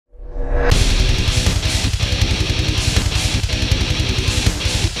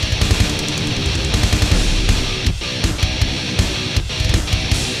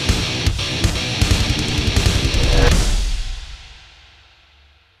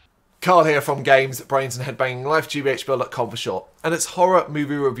Carl here from Brrraaains Head-Banging Life, gbhbl.com for short, and it's horror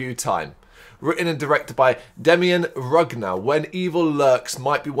movie review time. Written and directed by Demian Rugner, when Evil Lurks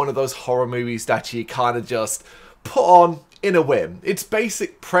might be one of those horror movies that you kind of just put on in a whim. Its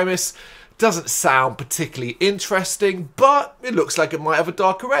basic premise doesn't sound particularly interesting, but it looks like it might have a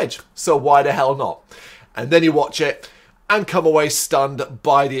darker edge, so why the hell not? And then you watch it and come away stunned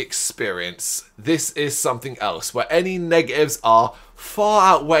by the experience. This is something else, where any negatives are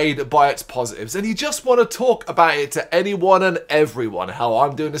far outweighed by its positives, and you just want to talk about it to anyone and everyone. Hell,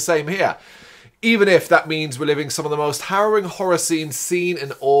 I'm doing the same here. Even if that means reliving some of the most harrowing horror scenes seen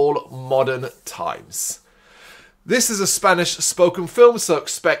in all modern times. This is a Spanish spoken film, so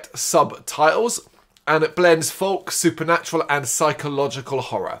expect subtitles, and it blends folk, supernatural and psychological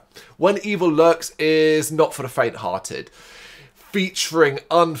horror. When Evil Lurks is not for the faint-hearted, featuring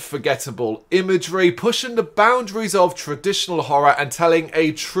unforgettable imagery, pushing the boundaries of traditional horror and telling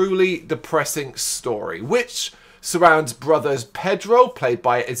a truly depressing story, which surrounds brothers Pedro, played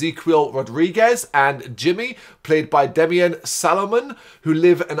by Ezequiel Rodriguez, and Jimmy, played by Demian Salomon, who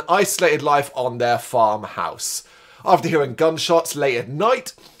live an isolated life on their farmhouse. After hearing gunshots late at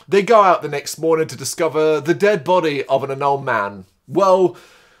night, they go out the next morning to discover the dead body of an unknown man. Well,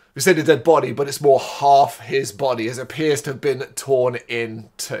 we say the dead body, but it's more half his body, as it appears to have been torn in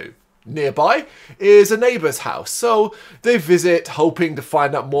two. Nearby is a neighbour's house, so they visit, hoping to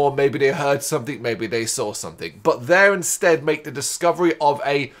find out more. Maybe they heard something, maybe they saw something. But there instead make the discovery of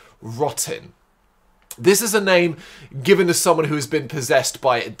a rotten. This is a name given to someone who has been possessed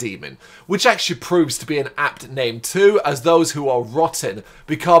by a demon, which actually proves to be an apt name too, as those who are rotten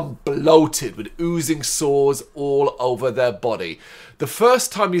become bloated with oozing sores all over their body. The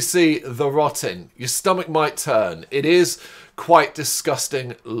first time you see the rotten, your stomach might turn. It is quite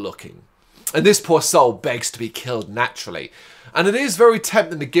disgusting looking. And this poor soul begs to be killed naturally. And it is very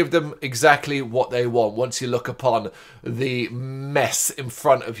tempting to give them exactly what they want once you look upon the mess in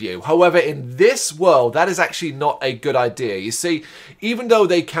front of you. However, in this world, that is actually not a good idea. You see, even though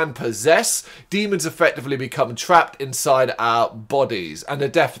they can possess, demons effectively become trapped inside our bodies, and the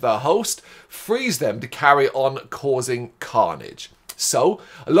death of their host frees them to carry on causing carnage. So,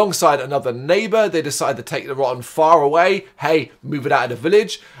 alongside another neighbour, they decide to take the rotten far away, hey, move it out of the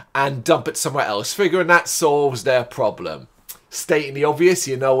village, and dump it somewhere else, figuring that solves their problem. Stating the obvious,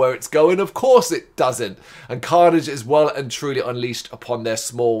 you know where it's going. Of course it doesn't. And carnage is well and truly unleashed upon their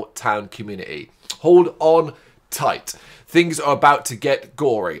small town community. Hold on tight. Things are about to get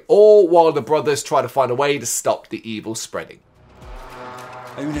gory, all while the brothers try to find a way to stop the evil spreading.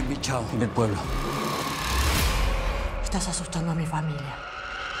 Hay un embichado en el pueblo. Estás asustando a mi familia.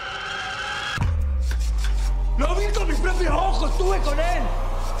 ¡Lo vi con mis propios ojos! ¡Estuve con él!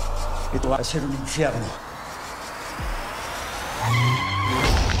 Esto va a ser un infierno.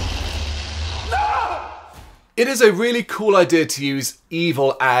 It is a really cool idea to use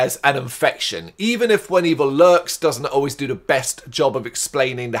evil as an infection, even if when Evil Lurks doesn't always do the best job of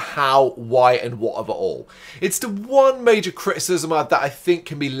explaining the how, why and what of it all. It's the one major criticism that I think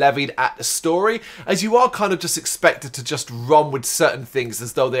can be levied at the story, as you are kind of just expected to just run with certain things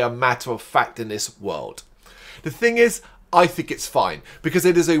as though they are matter of fact in this world. The thing is, I think it's fine, because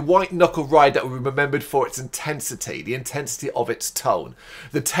it is a white-knuckle ride that will be remembered for its intensity, the intensity of its tone.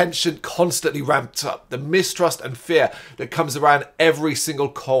 The tension constantly ramped up, the mistrust and fear that comes around every single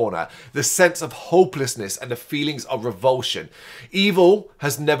corner, the sense of hopelessness and the feelings of revulsion. Evil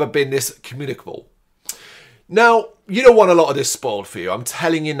has never been this communicable. Now, you don't want a lot of this spoiled for you, I'm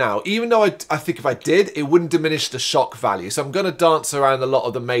telling you now. Even though I think if I did, it wouldn't diminish the shock value. So I'm going to dance around a lot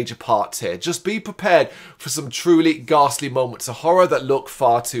of the major parts here. Just be prepared for some truly ghastly moments of horror that look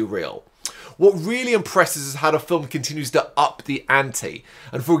far too real. What really impresses is how the film continues to up the ante.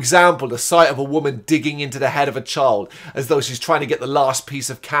 And for example, the sight of a woman digging into the head of a child as though she's trying to get the last piece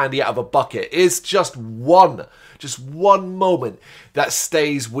of candy out of a bucket is just one moment that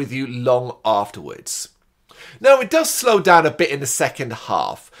stays with you long afterwards. Now, it does slow down a bit in the second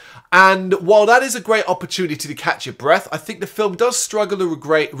half, and while that is a great opportunity to catch your breath, I think the film does struggle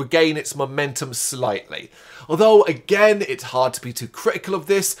to regain its momentum slightly. Although, again, it's hard to be too critical of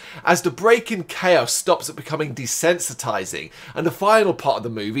this, as the break in chaos stops it becoming desensitizing, and the final part of the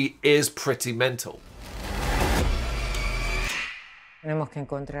movie is pretty mental. Tenemos que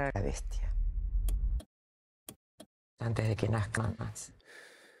encontrar a la bestia antes de que nazca más.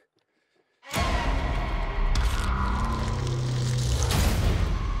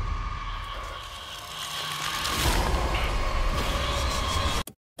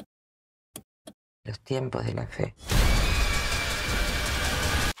 Los tiempos de la fe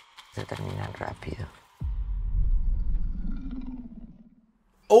se terminan rápido.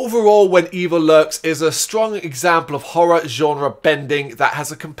 Overall, When Evil Lurks is a strong example of horror genre bending that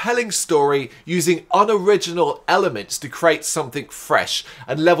has a compelling story using unoriginal elements to create something fresh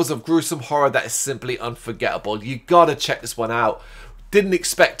and levels of gruesome horror that is simply unforgettable. You gotta check this one out. Didn't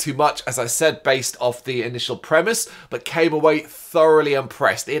expect too much, as I said, based off the initial premise, but came away thoroughly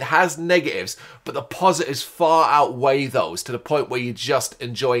impressed. It has negatives, but the positives far outweigh those to the point where you're just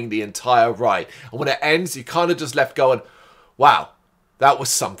enjoying the entire ride. And when it ends, you kind of just left going, wow, that was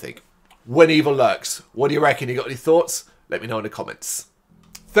something. When Evil Lurks. What do you reckon? You got any thoughts? Let me know in the comments.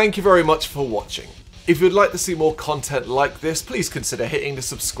 Thank you very much for watching. If you'd like to see more content like this, please consider hitting the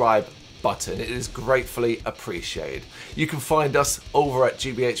subscribe button. It is gratefully appreciated. You can find us over at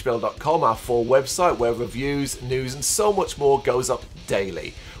gbhbl.com, our full website where reviews, news and so much more goes up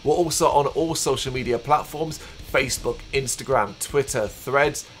daily. We're also on all social media platforms, Facebook, Instagram, Twitter,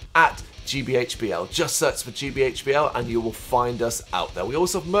 Threads, at GBHBL. Just search for GBHBL and you will find us out there. We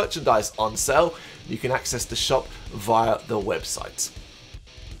also have merchandise on sale. You can access the shop via the website.